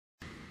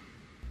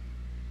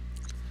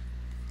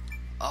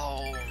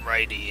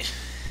Alrighty,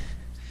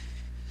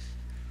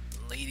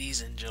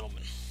 ladies and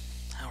gentlemen,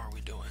 how are we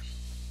doing?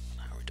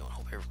 How are we doing?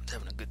 Hope everyone's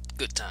having a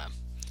good time.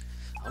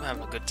 I'm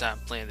having a good time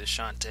playing this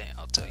Shante,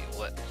 I'll tell you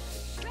what.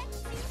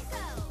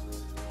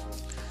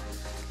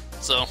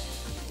 So,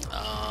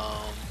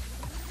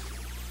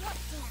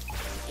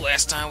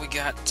 last time we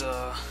got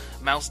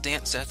Mouse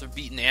Dance after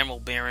beating Animal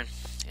Baron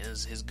and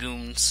his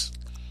goons.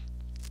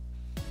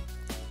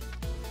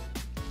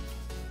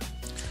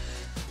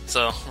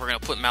 So we're gonna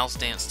put Mouse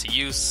Dance to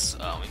use. We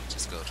can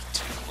just go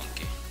to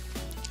Monkey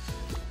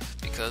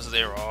because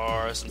there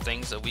are some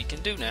things that we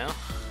can do now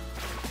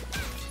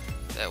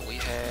that we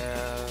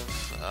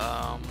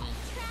have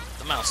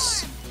the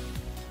mouse.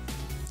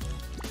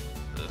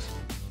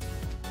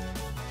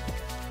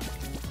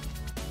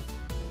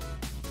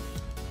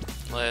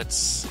 Let's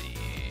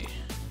see.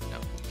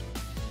 Nope.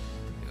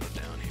 Go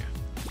down here.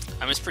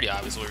 I mean, it's pretty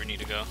obvious where we need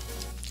to go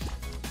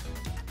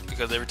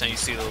because every time you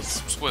see those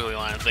squiggly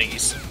line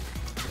thingies,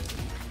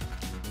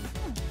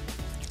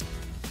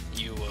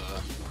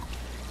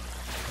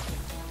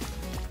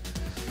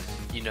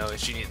 you know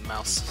that you need the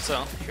mouse.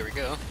 So here we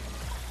go.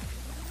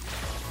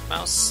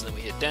 Mouse, then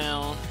we hit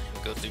down,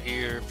 we go through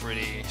here,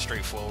 pretty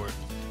straightforward.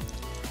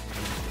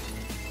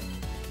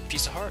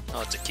 Piece of heart?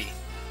 Oh, it's a key.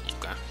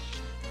 Okay.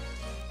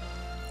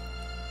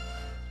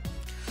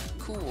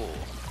 Cool.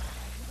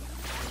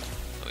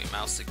 So we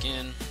mouse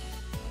again,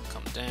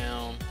 come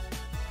down.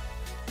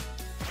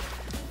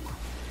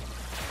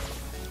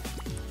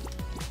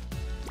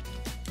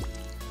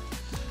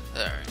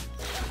 Alright.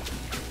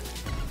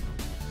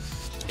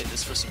 Hit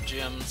this for some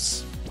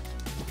gems.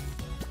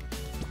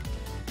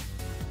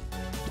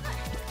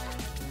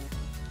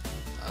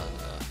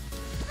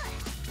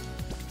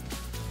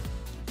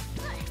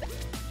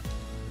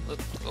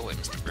 Oh wait,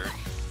 Mr. Bird.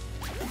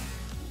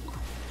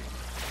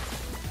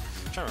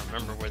 I'm trying to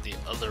remember where the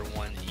other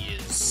one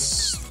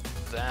is.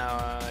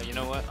 You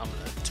know what? I'm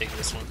gonna take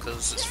this one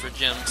because it's for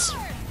gems.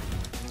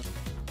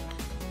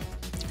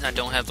 I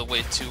don't have the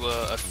way to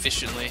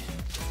efficiently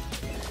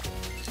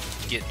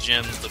get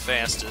gems the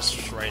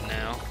fastest right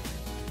now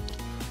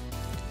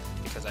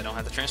because I don't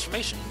have the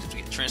transformation. To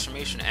get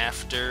transformation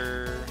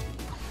after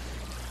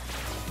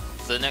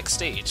the next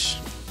stage.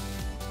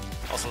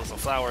 Also, there's a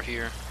flower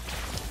here.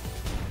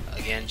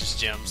 Again, just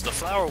gems. The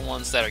flower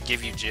ones that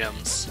give you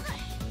gems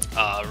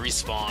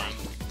respawn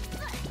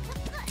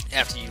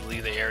after you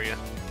leave the area.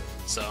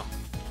 So,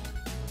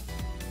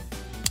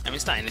 I mean,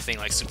 it's not anything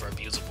like super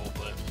abusable,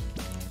 but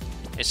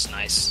it's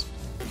nice.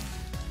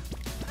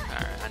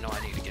 Alright, I know I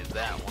need to get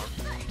that one.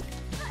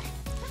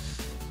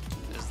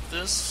 Is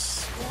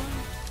this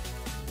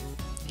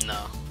one?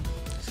 No.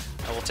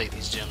 I will take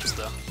these gems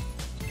though.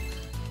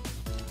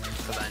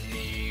 Because I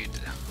need...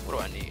 what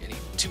do I need? I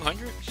need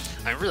 200?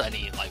 I mean, really I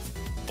need like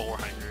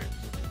 400.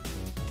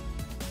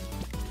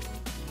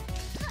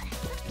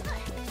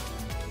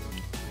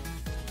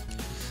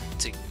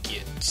 To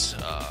get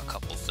a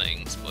couple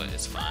things, but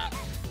it's fine.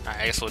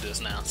 Alright, I guess we'll do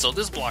this now. So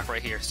this block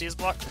right here, see this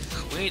block?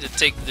 We need to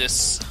take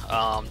this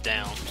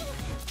down.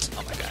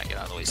 Oh my god, get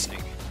out of the way,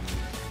 Snake.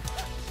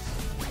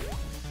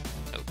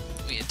 Nope.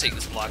 We need to take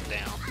this block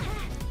down.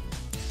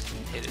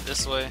 Hit it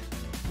this way.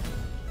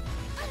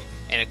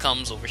 And it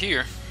comes over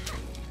here.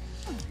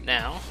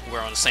 Now, we're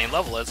on the same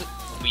level as it.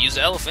 We use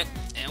the elephant,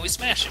 and we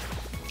smash it.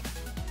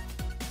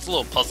 It's a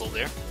little puzzle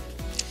there.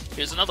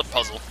 Here's another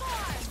puzzle.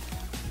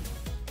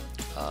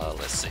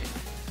 Let's see.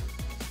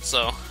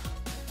 So,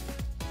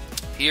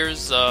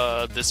 here's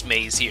this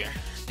maze here.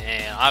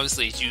 And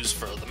obviously it's used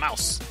for the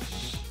mouse.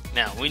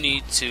 Now, we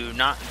need to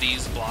knock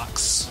these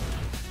blocks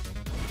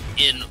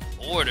in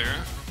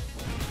order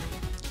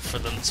for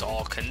them to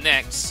all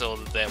connect so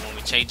that when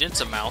we change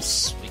into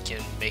mouse, we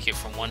can make it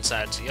from one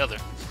side to the other.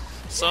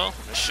 So,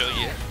 I'll show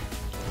you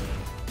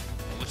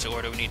which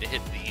order we need to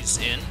hit these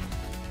in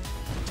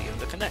to get them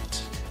to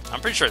connect. I'm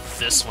pretty sure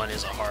this one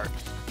is a heart.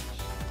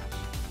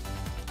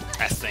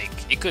 I think.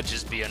 It could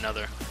just be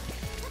another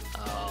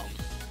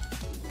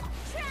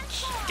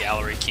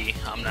gallery key.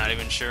 I'm not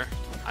even sure.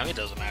 I mean, it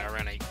doesn't matter. We're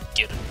gonna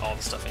get all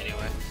the stuff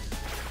anyway.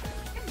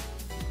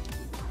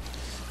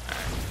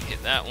 Alright,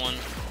 hit that one.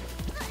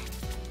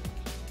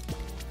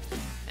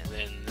 And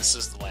then this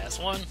is the last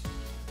one.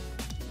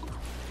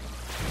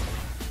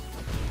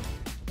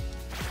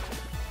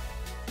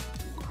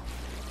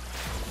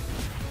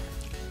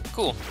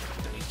 Cool.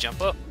 Then we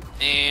jump up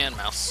and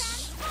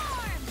mouse.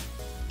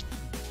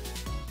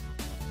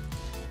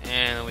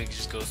 And then we can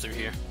just go through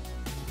here.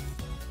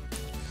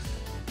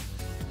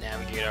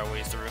 Navigate our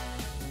way through.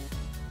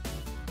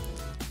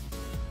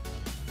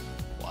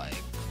 Like,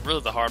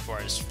 really the hard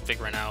part is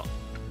figuring out...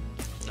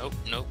 Nope,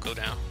 go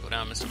down. Go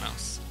down, Mr.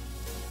 Mouse.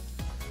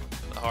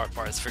 The hard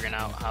part is figuring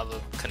out how to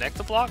connect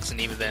the blocks,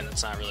 and even then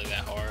it's not really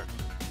that hard.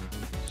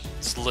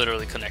 It's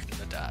literally connecting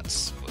the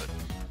dots, but...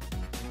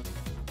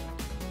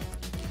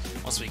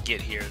 once we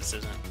get here, this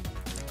isn't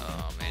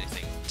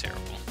anything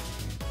terrible.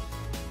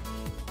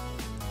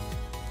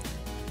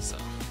 So,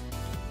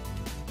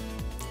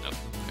 nope,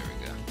 there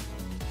we go.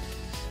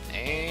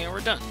 And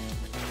we're done.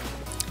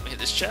 Let me hit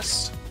this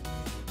chest.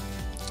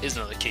 Is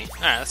another key.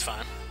 Alright, that's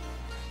fine.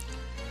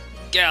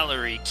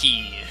 Gallery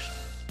key.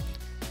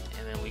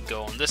 And then we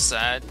go on this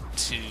side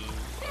to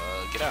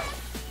get out.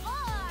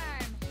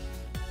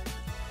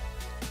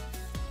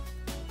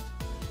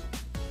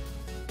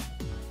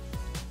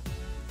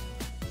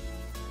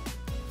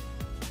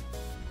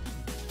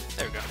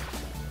 There we go.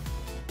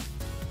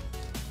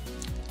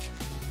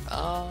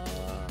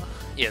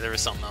 Yeah, there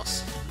is something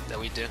else that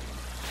we do.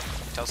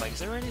 I was like, is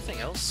there anything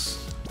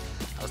else?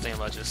 I was thinking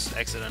about just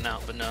exiting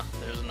out, but no,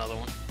 there's another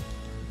one.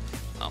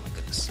 Oh my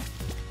goodness.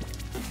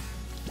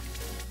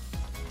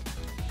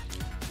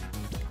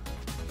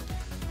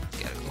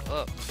 Gotta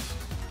go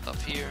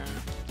up here.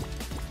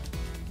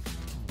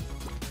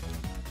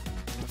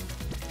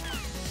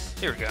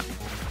 Here we go.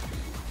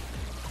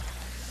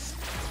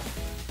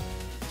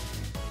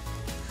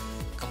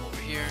 Come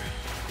over here.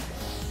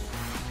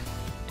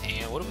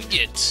 And what do we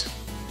get?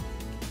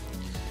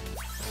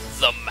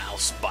 The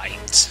mouse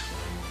bite.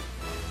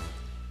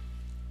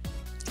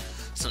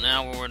 So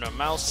now when we're in a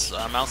mouse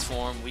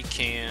form, we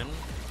can.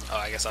 Oh,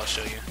 I guess I'll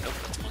show you. Nope,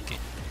 that's a monkey.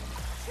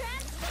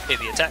 Hit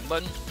the attack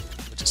button,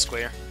 which is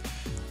square,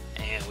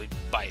 and we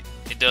bite.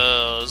 It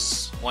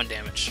does 1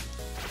 damage.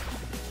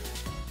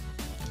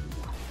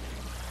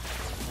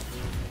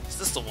 Is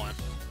this the one?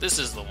 This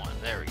is the one.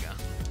 There we go.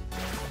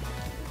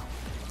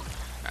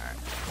 All right.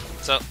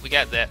 So we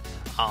got that.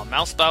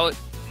 Mouse bite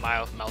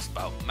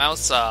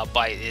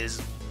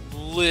is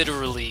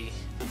literally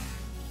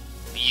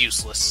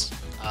useless.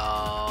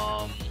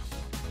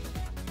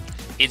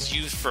 It's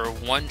used for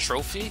 1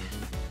 trophy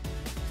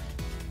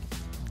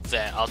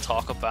that I'll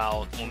talk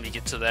about when we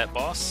get to that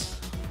boss.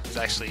 It's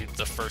actually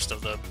the first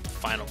of the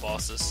final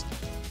bosses.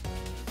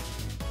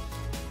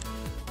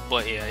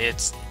 But yeah,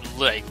 it's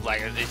like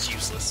it's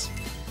useless.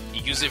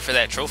 You use it for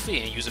that trophy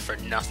and you use it for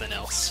nothing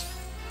else.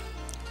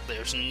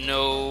 There's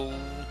no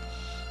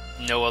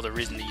other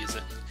reason to use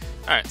it.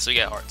 Alright, so we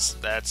got hearts.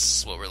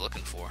 That's what we're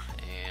looking for.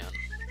 And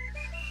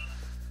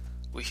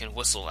we can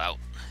whistle out.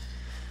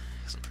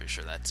 I'm pretty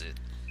sure that's it.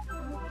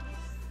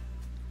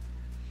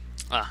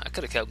 I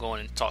could have kept going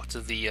and talked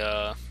to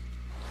the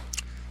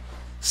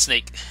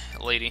snake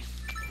lady.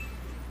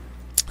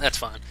 That's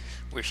fine.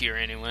 We're here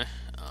anyway.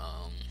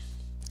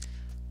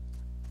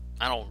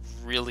 I don't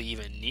really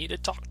even need to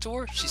talk to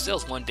her. She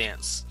sells 1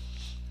 dance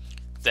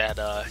that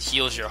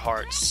heals your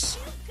hearts.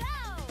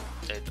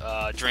 It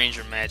drains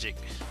your magic,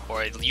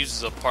 or it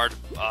uses a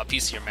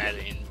piece of your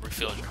magic and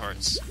refills your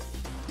hearts.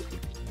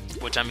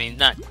 Which, I mean,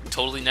 not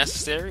totally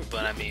necessary,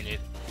 but I mean,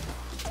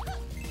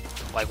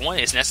 like, 1,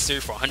 it's necessary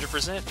for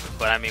 100%,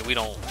 but I mean, we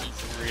don't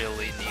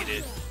really need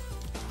it.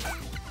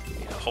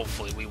 You know,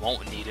 hopefully we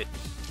won't need it.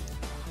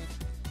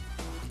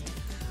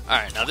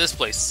 Alright, now this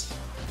place.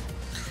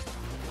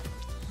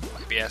 You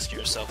might be asking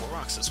yourself, well,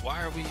 Roxas,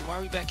 why are we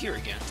back here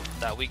again?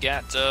 Thought we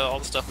got all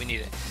the stuff we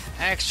needed.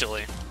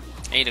 Actually,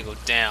 I need to go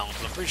down,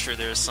 because I'm pretty sure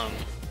there's some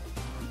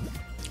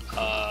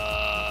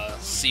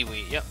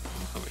seaweed, yep,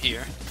 over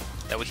here,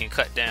 that we can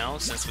cut down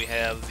since we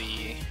have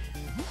the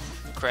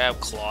crab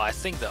claw. I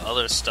think the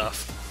other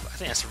stuff, I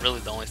think that's really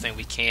the only thing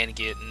we can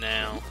get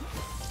now.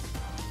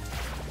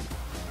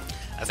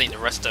 I think the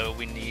rest of it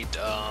we need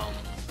a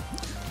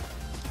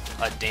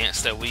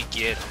dance that we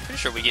get. I'm pretty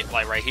sure we get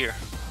like right here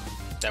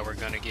that we're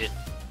gonna get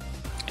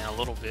in a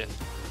little bit.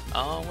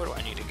 Where do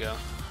I need to go?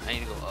 I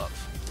need to go up.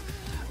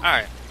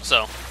 Alright,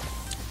 so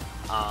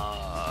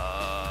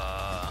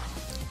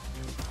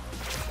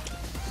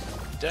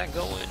did I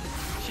go in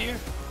here?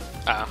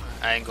 I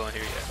ain't going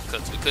here yet,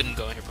 because we couldn't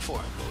go in here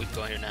before, but we can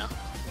go in here now.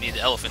 We need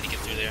the elephant to get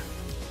through there.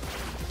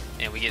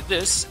 And we get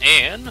this,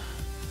 and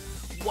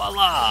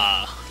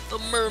voila! The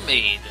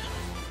mermaid!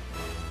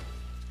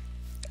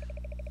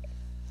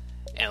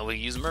 And we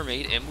use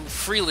mermaid and move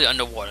freely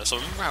underwater. So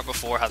remember how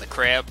before, how the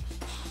crab,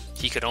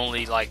 he could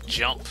only like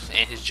jump,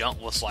 and his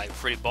jump was like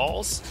pretty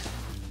balls?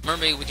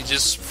 Mermaid, we can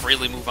just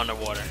freely move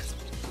underwater.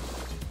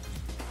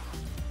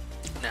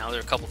 Now, there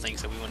are a couple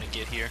things that we want to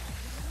get here.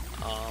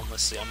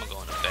 Let's see, I'm going to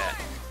go in the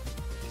back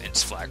and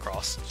just fly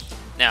across.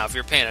 Now, if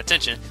you're paying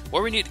attention,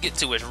 where we need to get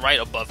to is right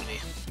above me.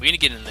 We need to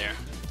get in there,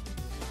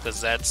 because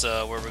that's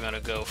where we're going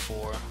to go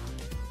for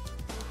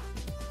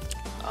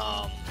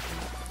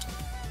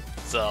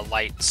the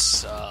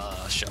lights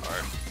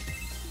shard.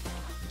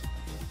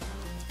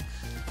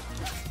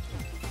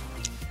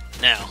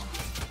 Now,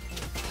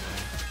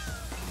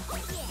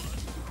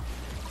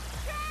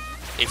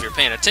 if you're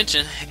paying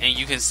attention, and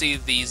you can see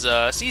these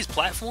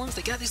platforms,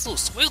 they got these little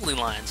squiggly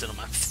lines in them.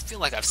 I feel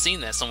like I've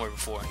seen that somewhere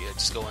before. Yeah,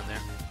 just go in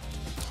there.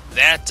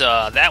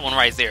 That one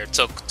right there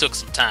took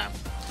some time.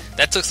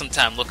 That took some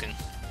time looking,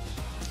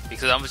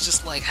 because I was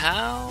just like,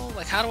 how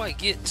do I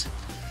get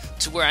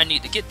to where I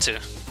need to get to?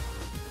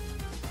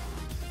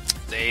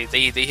 They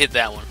hit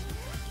that one.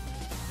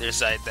 There's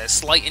that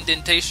slight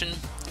indentation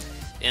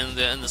in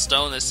the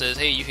stone that says,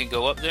 hey, you can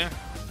go up there.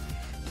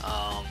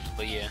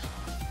 But yeah.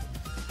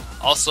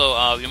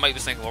 Also, you might be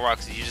thinking, well,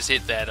 Roxy, you just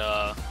hit that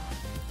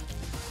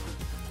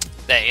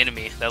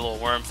enemy, that little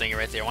worm thing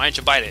right there. Why didn't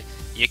you bite it?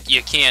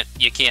 You can't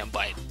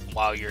bite.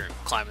 while you're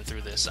climbing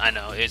through this. I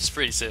know it's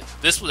pretty sick.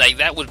 This like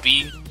that would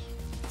be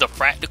the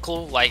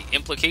practical like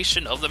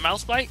implication of the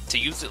mouse bite, to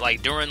use it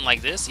like during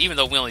like this, even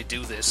though we only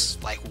do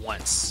this like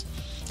once.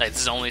 Like this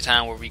is the only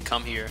time where we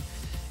come here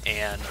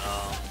and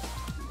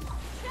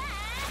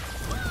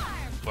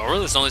well,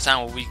 really it's the only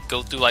time where we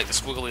go through like the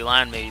squiggly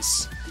line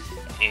maze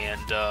and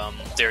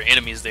there are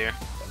enemies there.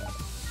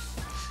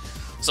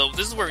 So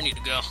this is where we need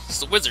to go. It's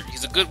the wizard.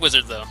 He's a good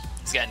wizard though.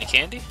 He's got any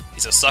candy?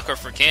 He's a sucker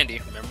for candy.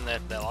 Remember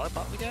that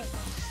lollipop we got?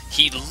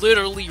 He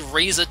literally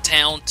razed a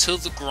town to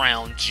the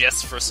ground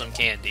just for some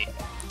candy.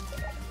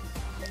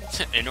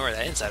 Ignore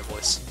that inside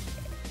voice.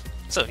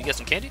 So, you got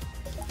some candy?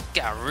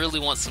 God, I really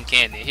want some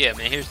candy. Yeah,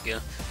 man, here you go.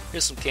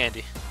 Here's some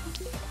candy.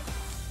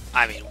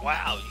 I mean,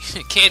 wow.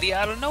 Candy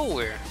out of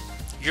nowhere.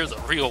 You're the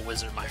real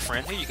wizard, my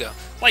friend. Here you go.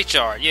 Light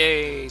shard.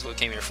 Yay. That's what we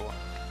came here for.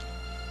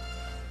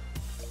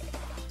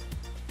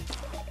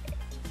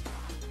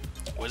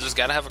 Wizards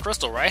gotta have a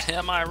crystal, right?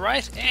 Am I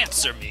right?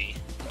 Answer me.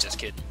 Just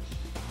kidding.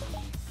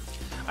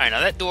 Alright, now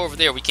that door over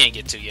there we can't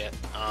get to yet.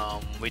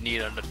 We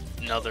need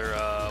another,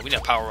 we need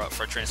a power up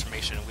for a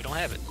transformation, and we don't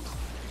have it.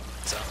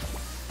 So,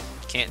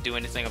 can't do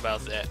anything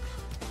about that.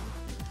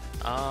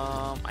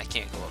 I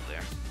can't go up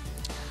there.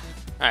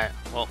 Alright,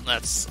 well,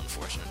 that's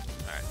unfortunate.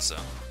 Alright, so.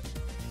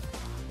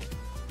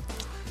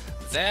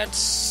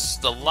 That's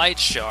the light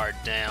shard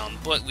down,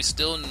 but we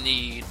still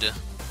need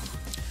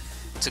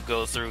to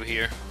go through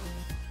here.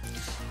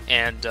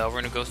 And we're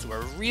going to go through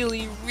a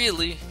really,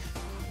 really,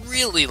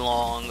 really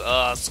long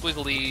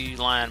squiggly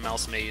line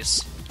mouse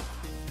maze.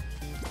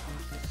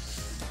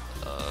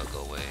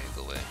 Go away,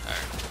 go away.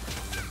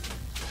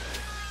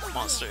 Alright.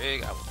 Monster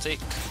egg, I will take.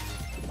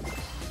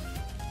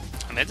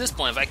 I mean, at this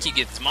point, if I keep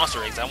getting these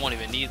monster eggs, I won't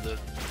even need the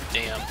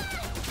damn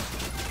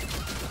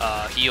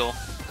heal.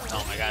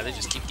 Oh my god, they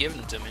just keep giving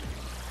them to me.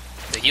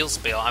 The heal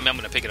spell, I mean, I'm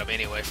going to pick it up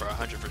anyway for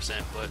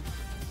 100%, but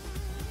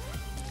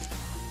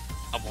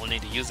I won't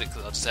need to use it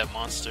because I'll just have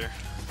monster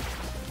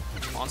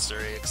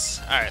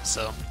eggs. Alright,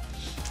 so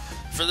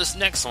for this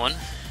next one,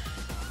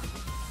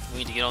 we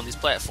need to get on these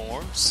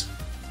platforms.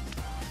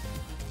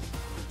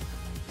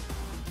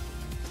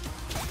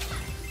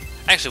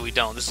 Actually, we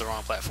don't. This is the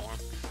wrong platform.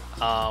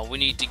 We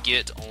need to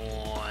get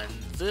on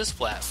this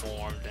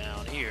platform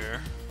down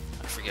here.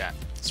 I forgot.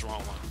 It's the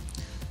wrong one.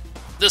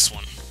 This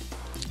one.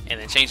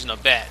 And then change into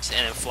bats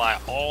and then fly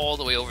all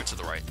the way over to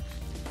the right.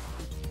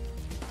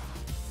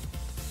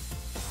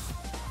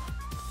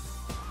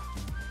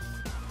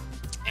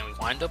 And we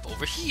wind up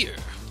over here.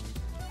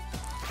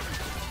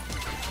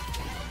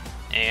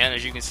 And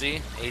as you can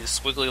see, a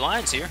squiggly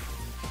lines here.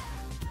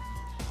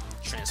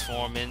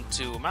 Transform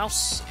into a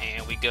mouse,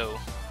 and we go.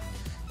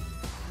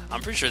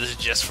 I'm pretty sure this is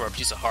just for a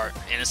piece of heart,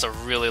 and it's a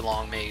really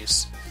long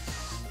maze.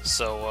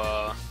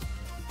 So,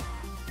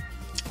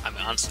 I mean,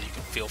 honestly, you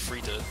can feel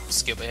free to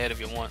skip ahead if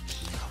you want.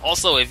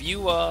 Also, if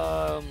you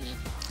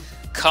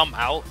come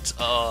out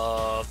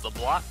of the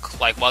block,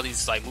 like while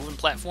these like moving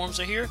platforms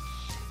are here,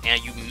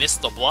 and you miss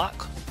the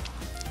block,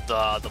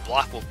 the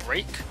block will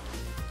break.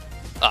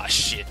 Ah,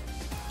 shit.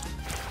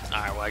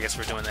 Alright, well, I guess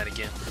we're doing that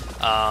again.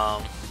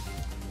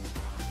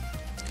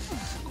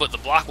 But the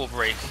block will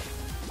break,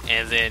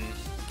 and then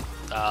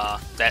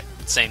that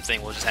same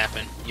thing will just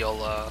happen. You'll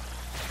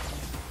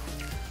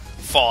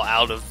fall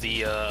out of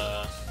the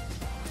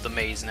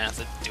maze and have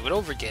to do it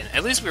over again.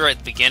 At least we were at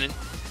the beginning,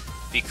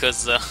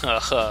 because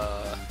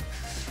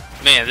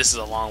man, this is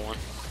a long one,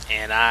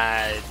 and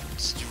I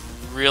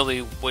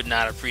really would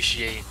not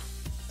appreciate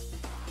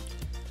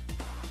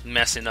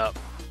messing up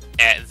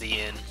at the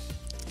end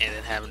and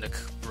then having to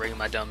bring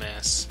my dumb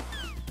ass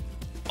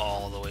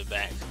all the way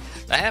back.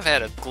 I have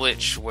had a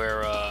glitch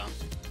where I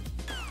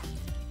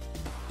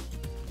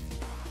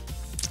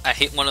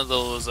hit one of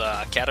those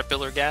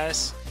caterpillar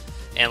guys,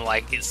 and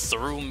like it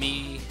threw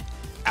me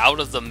out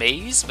of the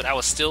maze, but I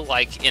was still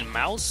like in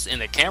mouse,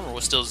 and the camera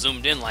was still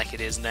zoomed in like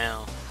it is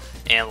now,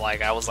 and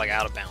like I was like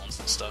out of bounds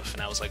and stuff,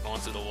 and I was like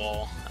going through the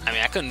wall. I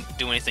mean, I couldn't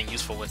do anything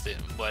useful with it,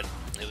 but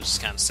it was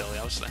just kind of silly.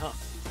 I was just like, huh,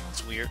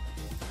 it's weird.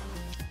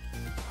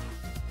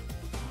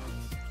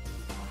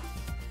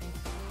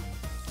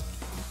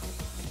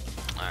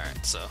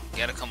 Alright, so you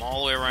gotta come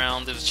all the way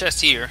around. There's a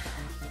chest here.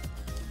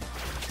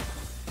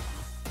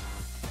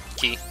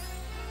 Key.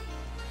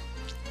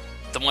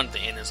 The one at the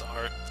end is a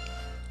heart.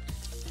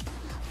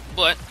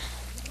 But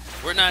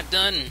we're not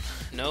done.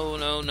 No,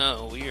 no,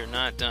 no. We are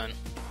not done.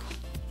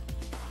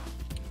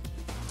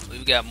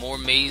 We've got more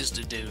maze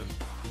to do.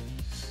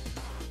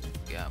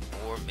 Got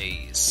more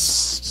maze.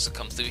 So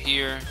come through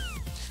here.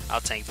 I'll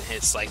tank the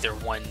hits like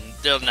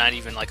they're not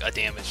even like a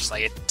damage.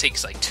 Like it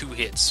takes like 2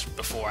 hits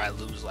before I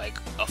lose like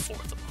a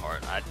fourth of a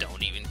heart. I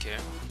don't even care.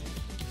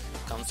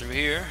 Come through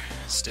here.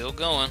 Still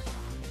going.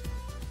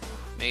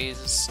 Maze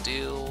is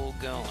still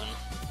going.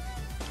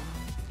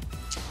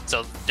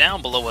 So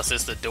down below us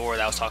is the door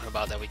that I was talking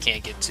about that we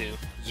can't get to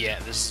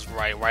yet. This is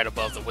right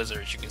above the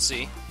wizard, as you can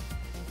see.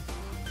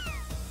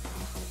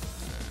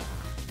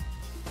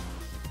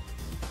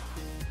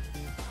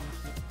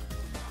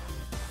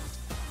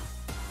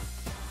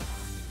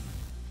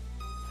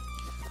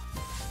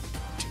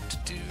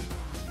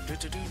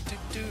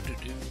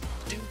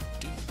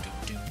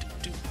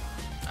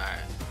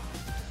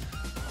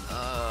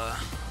 Alright.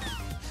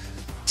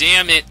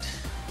 Damn it.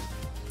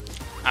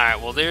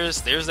 Alright, well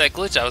there's that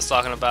glitch I was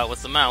talking about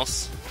with the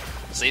mouse.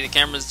 See, the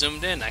camera's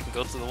zoomed in, I can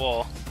go through the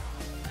wall.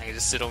 I can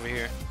just sit over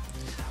here.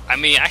 I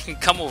mean, I can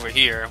come over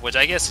here, which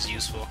I guess is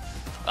useful.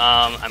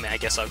 I mean, I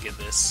guess I'll get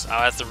this.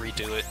 I'll have to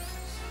redo it.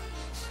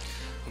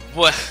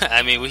 What?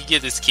 I mean, we can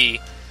get this key.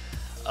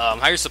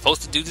 How you're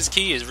supposed to do this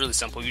key is really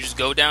simple. You just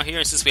go down here,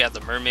 and since we have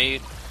the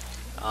mermaid,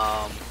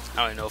 I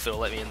don't even know if it'll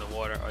let me in the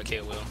water. Okay,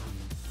 it will.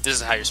 This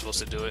is how you're supposed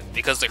to do it.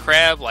 Because the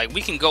crab, like,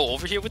 we can go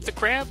over here with the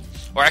crab,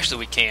 or actually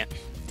we can't.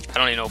 I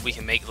don't even know if we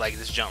can make, like,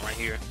 this jump right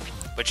here.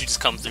 But you just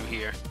come through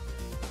here,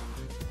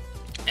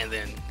 and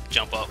then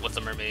jump up with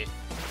the mermaid.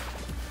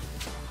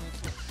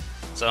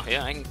 So,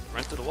 yeah, I can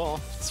run through the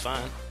wall. It's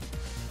fine.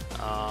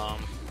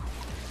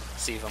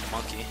 See if I'm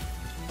monkey.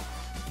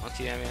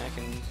 Monkey, I mean, I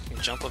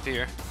can jump up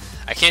here.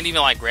 I can't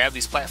even, like, grab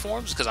these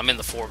platforms because I'm in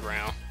the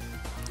foreground.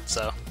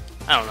 So,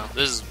 I don't know.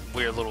 This is a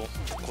weird little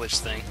glitch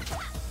thing.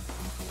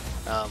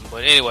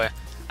 But anyway,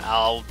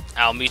 I'll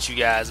meet you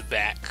guys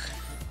back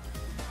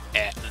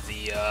at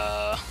the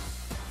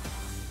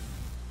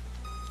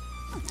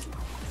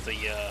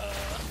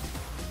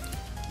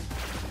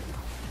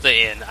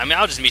end. I mean,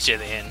 I'll just meet you at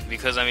the end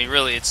because I mean,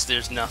 really,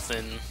 there's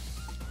nothing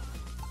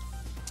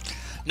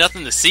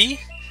to see.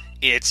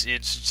 It's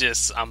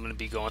just I'm gonna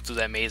be going through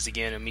that maze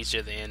again and meet you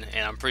at the end,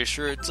 and I'm pretty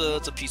sure it's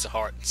a piece of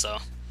heart. So,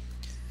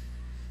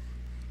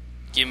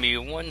 give me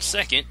 1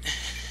 second,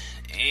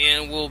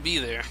 and we'll be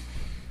there.